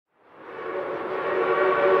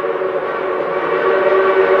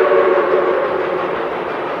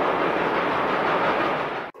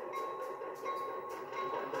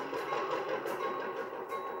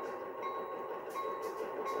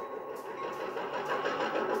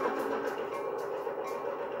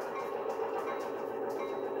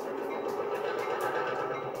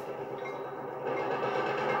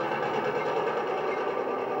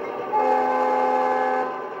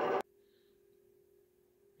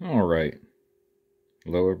All right.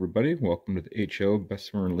 Hello, everybody. Welcome to the HO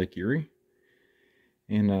Bessemer in Lake Erie.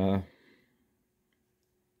 And if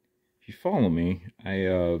you follow me,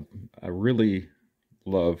 I really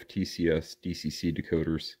love TCS DCC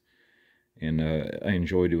decoders, and I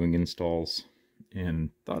enjoy doing installs. And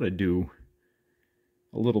thought I'd do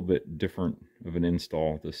a little bit different of an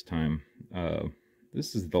install this time.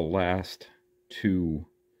 This is the last two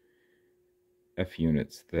F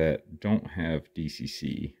units that don't have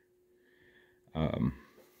DCC.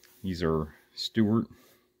 These are Stewart,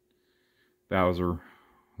 Bowser,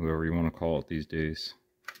 whoever you want to call it these days,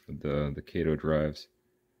 the Kato drives.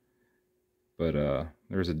 But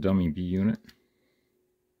there's a dummy B unit,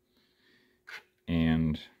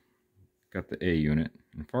 and got the A unit.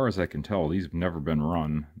 And as far as I can tell, these have never been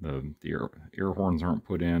run. The air horns aren't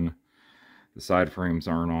put in, the side frames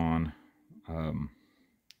aren't on.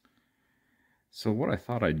 So what I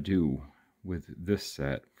thought I'd do with this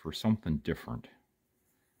set for something different,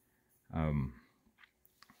 I'm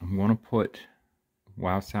going to put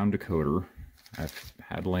Wow Sound decoder I've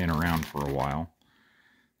had laying around for a while.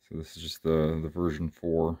 So this is just the version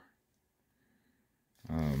 4.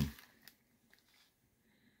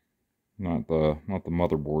 Not the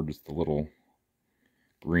motherboard, just the little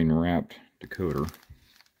green wrapped decoder.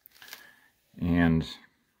 And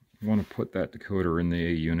I want to put that decoder in the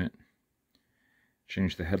A unit.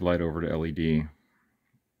 Change the headlight over to LED.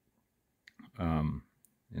 And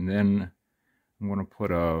then I'm going to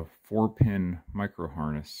put a 4-pin micro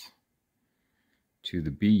harness to the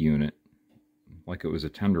B unit, like it was a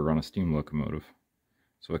tender on a steam locomotive,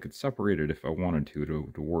 so I could separate it if I wanted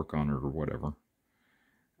to work on it or whatever.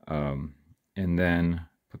 And then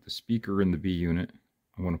put the speaker in the B unit.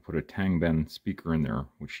 I want to put a Tang Band speaker in there,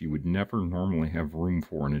 which you would never normally have room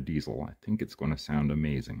for in a diesel. I think it's going to sound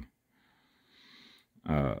amazing.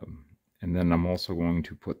 And then I'm also going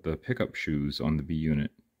to put the pickup shoes on the B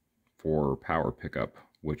unit for power pickup,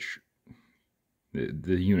 which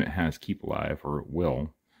the unit has Keep Alive, or it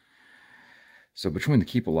will. So between the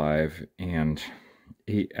Keep Alive and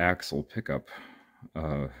 8-axle pickup,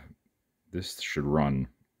 this should run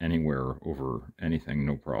anywhere over anything,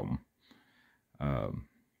 no problem.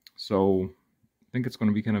 So I think it's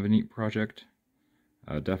going to be kind of a neat project.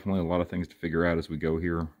 Definitely a lot of things to figure out as we go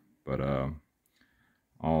here, but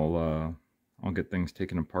I'll get things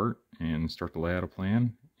taken apart and start to lay out a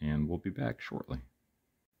plan, and we'll be back shortly.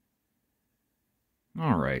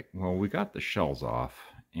 Alright, well, we got the shells off,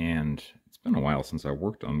 and it's been a while since I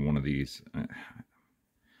worked on one of these.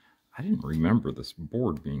 I didn't remember this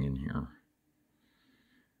board being in here.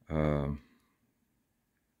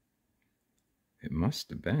 It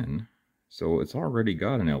must have been. So it's already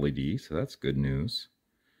got an LED, so that's good news.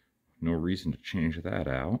 No reason to change that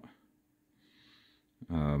out.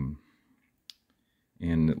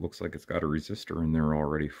 And it looks like it's got a resistor in there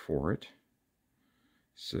already for it.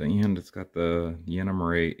 So, and it's got the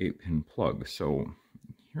NMRA 8-pin plug. So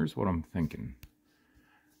here's what I'm thinking.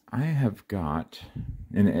 I have got,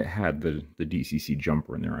 and it had the DCC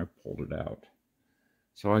jumper in there. I pulled it out.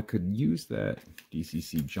 So I could use that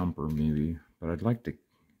DCC jumper maybe, but I'd like to,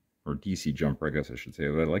 or DC jumper I guess I should say,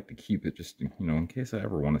 but I'd like to keep it just, you know, in case I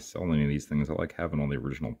ever want to sell any of these things. I like having all the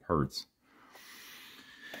original parts.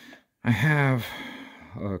 I have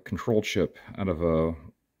a control chip out of a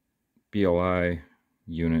BLI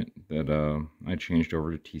unit that I changed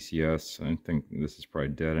over to TCS. I think this is probably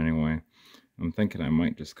dead anyway. I'm thinking I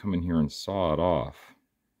might just come in here and saw it off,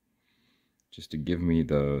 just to give me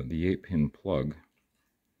the 8-pin plug.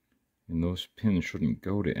 And those pins shouldn't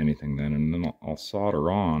go to anything then, and then I'll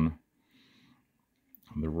solder on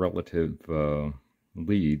the relative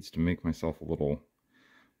leads to make myself a little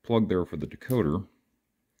plug there for the decoder.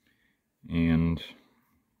 And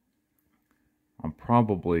I'll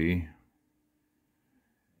probably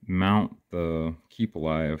mount the Keep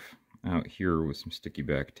Alive out here with some sticky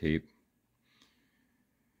back tape.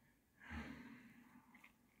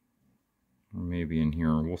 Or maybe in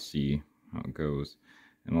here, we'll see how it goes.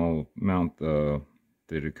 And I'll mount the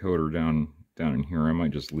decoder down in here. I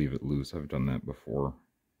might just leave it loose. I've done that before.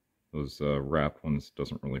 Those wrapped ones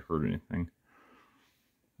doesn't really hurt anything.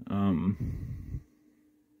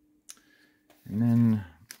 And then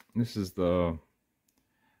this is the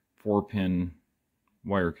 4-pin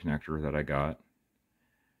wire connector that I got.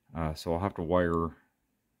 So I'll have to wire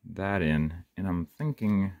that in. And I'm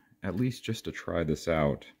thinking, at least just to try this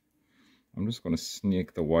out, I'm just going to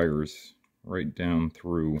snake the wires right down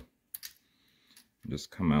through and just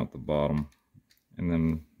come out the bottom, and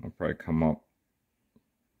then I'll probably come up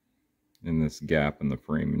in this gap in the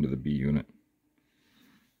frame into the B unit.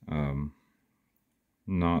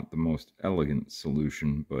 not the most elegant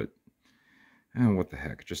solution, but what the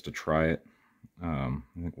heck, just to try it. I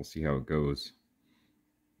think we'll see how it goes.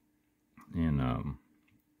 And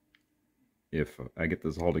if I get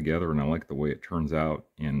this all together and I like the way it turns out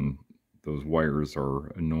and those wires are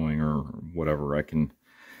annoying or whatever, I can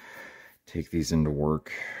take these into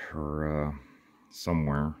work or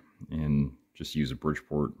somewhere and just use a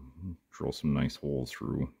Bridgeport, drill some nice holes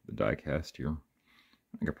through the die cast here.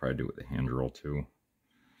 I could probably do it with a hand drill too.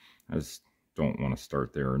 I just don't want to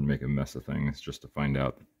start there and make a mess of things just to find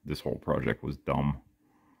out that this whole project was dumb.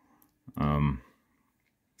 Because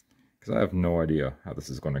I have no idea how this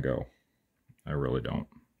is going to go. I really don't.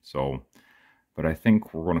 So, but I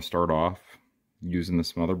think we're going to start off using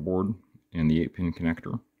this motherboard and the 8-pin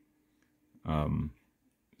connector.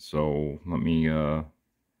 So let me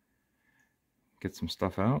get some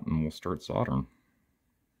stuff out and we'll start soldering.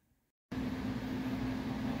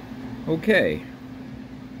 Okay,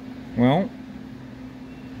 well,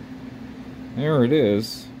 there it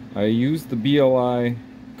is. I used the BLI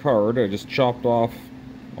card. I just chopped off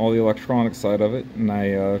all the electronic side of it, and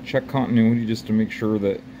I checked continuity just to make sure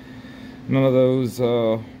that none of those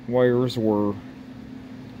wires were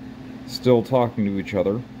still talking to each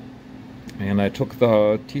other. And I took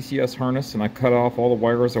the TCS harness and I cut off all the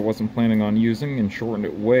wires I wasn't planning on using and shortened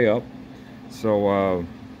it way up. So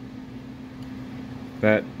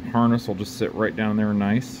that harness will just sit right down there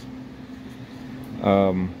nice.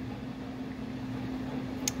 And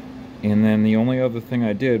then the only other thing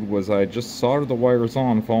I did was I just soldered the wires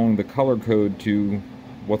on following the color code to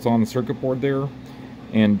what's on the circuit board there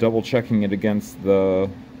and double checking it against the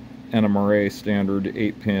NMRA standard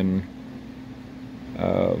 8-pin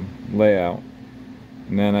layout.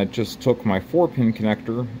 And then I just took my 4-pin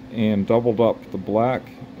connector and doubled up the black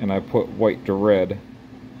and I put white to red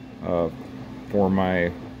for my,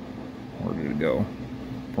 where did it go?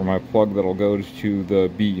 For my plug that'll go to the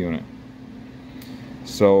B unit.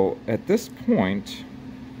 So at this point,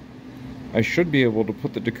 I should be able to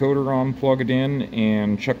put the decoder on, plug it in,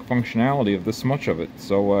 and check functionality of this much of it.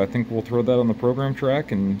 So I think we'll throw that on the program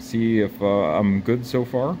track and see if I'm good so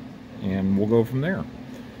far, and we'll go from there.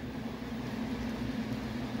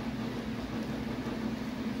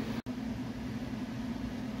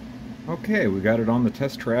 Okay, we got it on the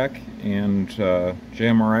test track, and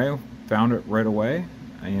JMRA found it right away,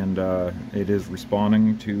 and it is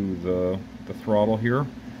responding to the throttle here.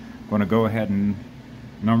 I'm going to go ahead and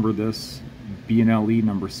number this B&LE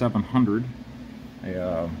number 700.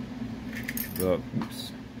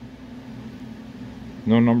 Oops.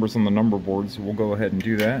 No numbers on the number board, so we'll go ahead and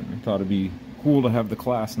do that. I thought it'd be cool to have the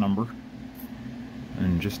class number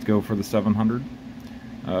and just go for the 700.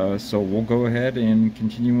 So we'll go ahead and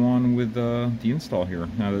continue on with the install here,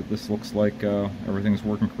 now that this looks like everything's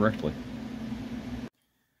working correctly.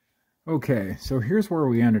 Okay, so here's where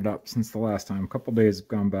we ended up since the last time. A couple days have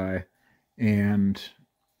gone by, and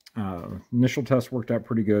initial test worked out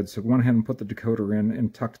pretty good, so went ahead and put the decoder in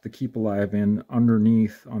and tucked the Keep Alive in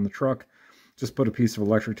underneath on the truck. Just put a piece of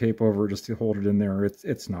electric tape over it just to hold it in there.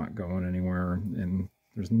 It's not going anywhere, and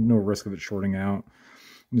there's no risk of it shorting out.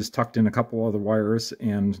 Just tucked in a couple other wires,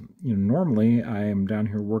 and normally I am down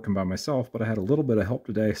here working by myself, but I had a little bit of help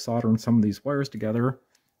today soldering some of these wires together.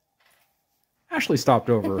 Ashley stopped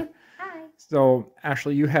over. Hi. So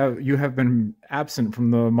Ashley, you have been absent from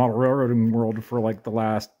the model railroading world for like the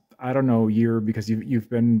last, I don't know, year, because you've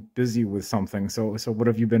been busy with something. So what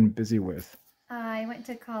have you been busy with? I went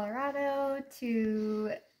to Colorado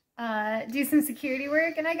to do some security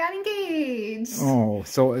work, and I got engaged. Oh,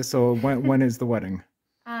 so when is the wedding?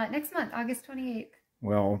 Next month, August 28th.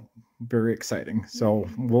 Well, very exciting. So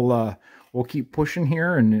we'll keep pushing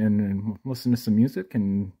here and listen to some music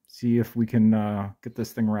and see if we can get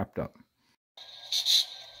this thing wrapped up.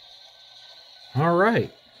 All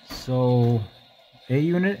right, so A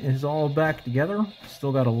unit is all back together.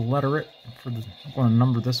 Still got to letter it for the. I'm going to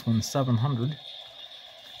number this one 700,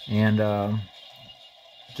 and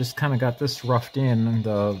just kind of got this roughed in, and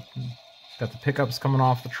got the pickups coming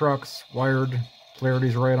off the trucks, wired.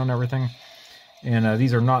 Polarity's right on everything, and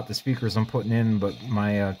these are not the speakers I'm putting in, but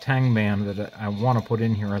my Tang Band that I want to put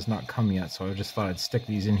in here has not come yet, so I just thought I'd stick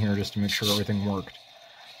these in here just to make sure everything worked,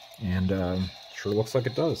 and sure looks like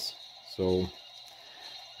it does. So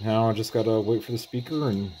now I just gotta wait for the speaker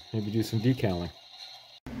and maybe do some decaling.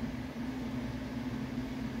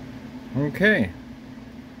 Okay,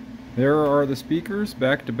 there are the speakers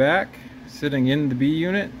back to back sitting in the B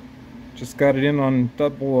unit. Just got it in on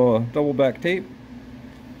double back tape.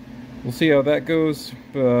 We'll see how that goes.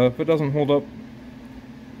 If it doesn't hold up,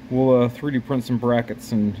 we'll 3D print some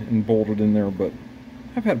brackets and bolt it in there, but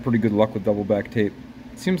I've had pretty good luck with double back tape.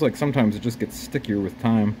 It seems like sometimes it just gets stickier with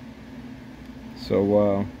time.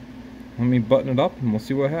 So let me button it up and we'll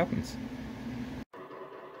see what happens.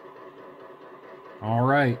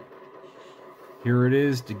 Alright, here it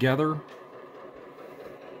is together.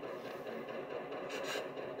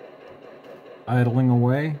 Idling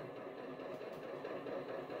away.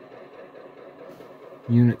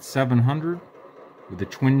 Unit 700 with a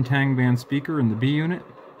twin Tang Band speaker in the B unit.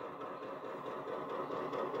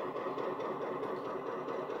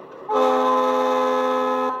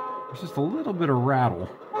 There's just a little bit of rattle,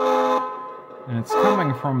 and it's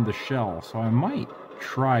coming from the shell, so I might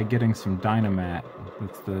try getting some Dynamat.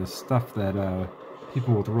 It's the stuff that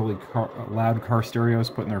people with really loud car stereos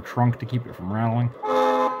put in their trunk to keep it from rattling.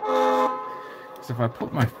 Because if I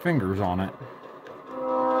put my fingers on it,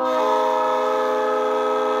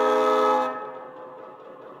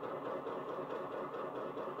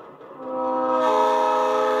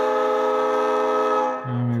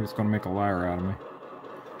 maybe it's going to make a liar out of me.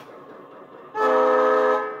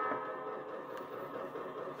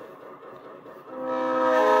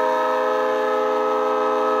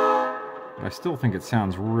 I still think it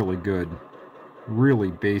sounds really good.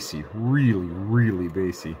 Really bassy. Really, really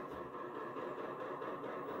bassy.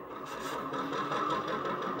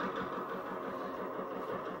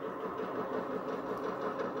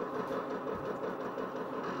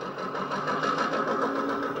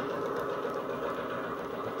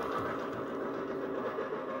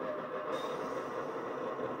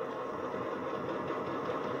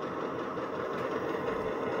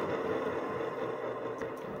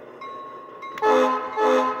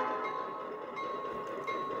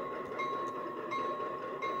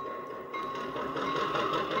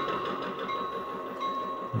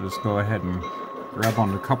 I'll just go ahead and grab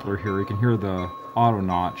on the coupler here. You can hear the auto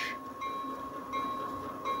notch.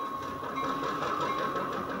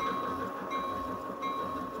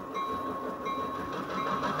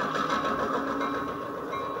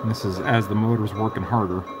 And this is as the motor's working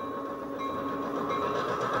harder.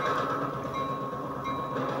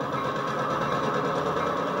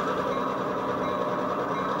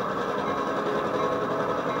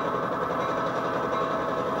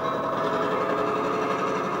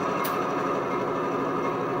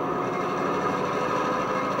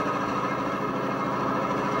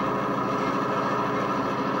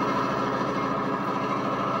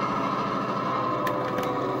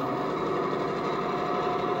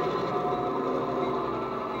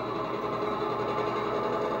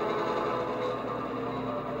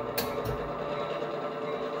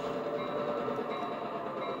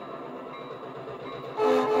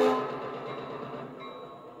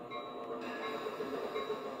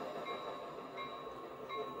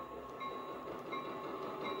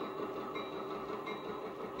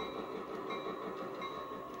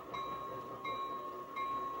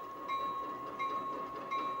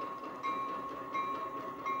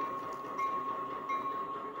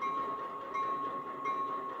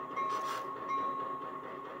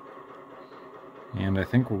 And I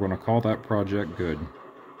think we're going to call that project good.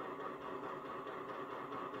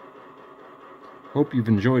 Hope you've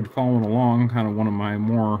enjoyed following along, kind of one of my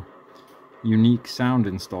more unique sound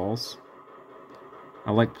installs.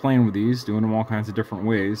 I like playing with these, doing them all kinds of different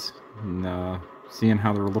ways, and seeing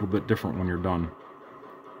how they're a little bit different when you're done.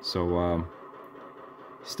 So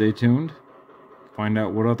stay tuned, find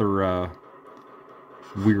out what other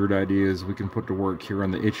weird ideas we can put to work here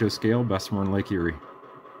on the HO scale, Bessemer and Lake Erie.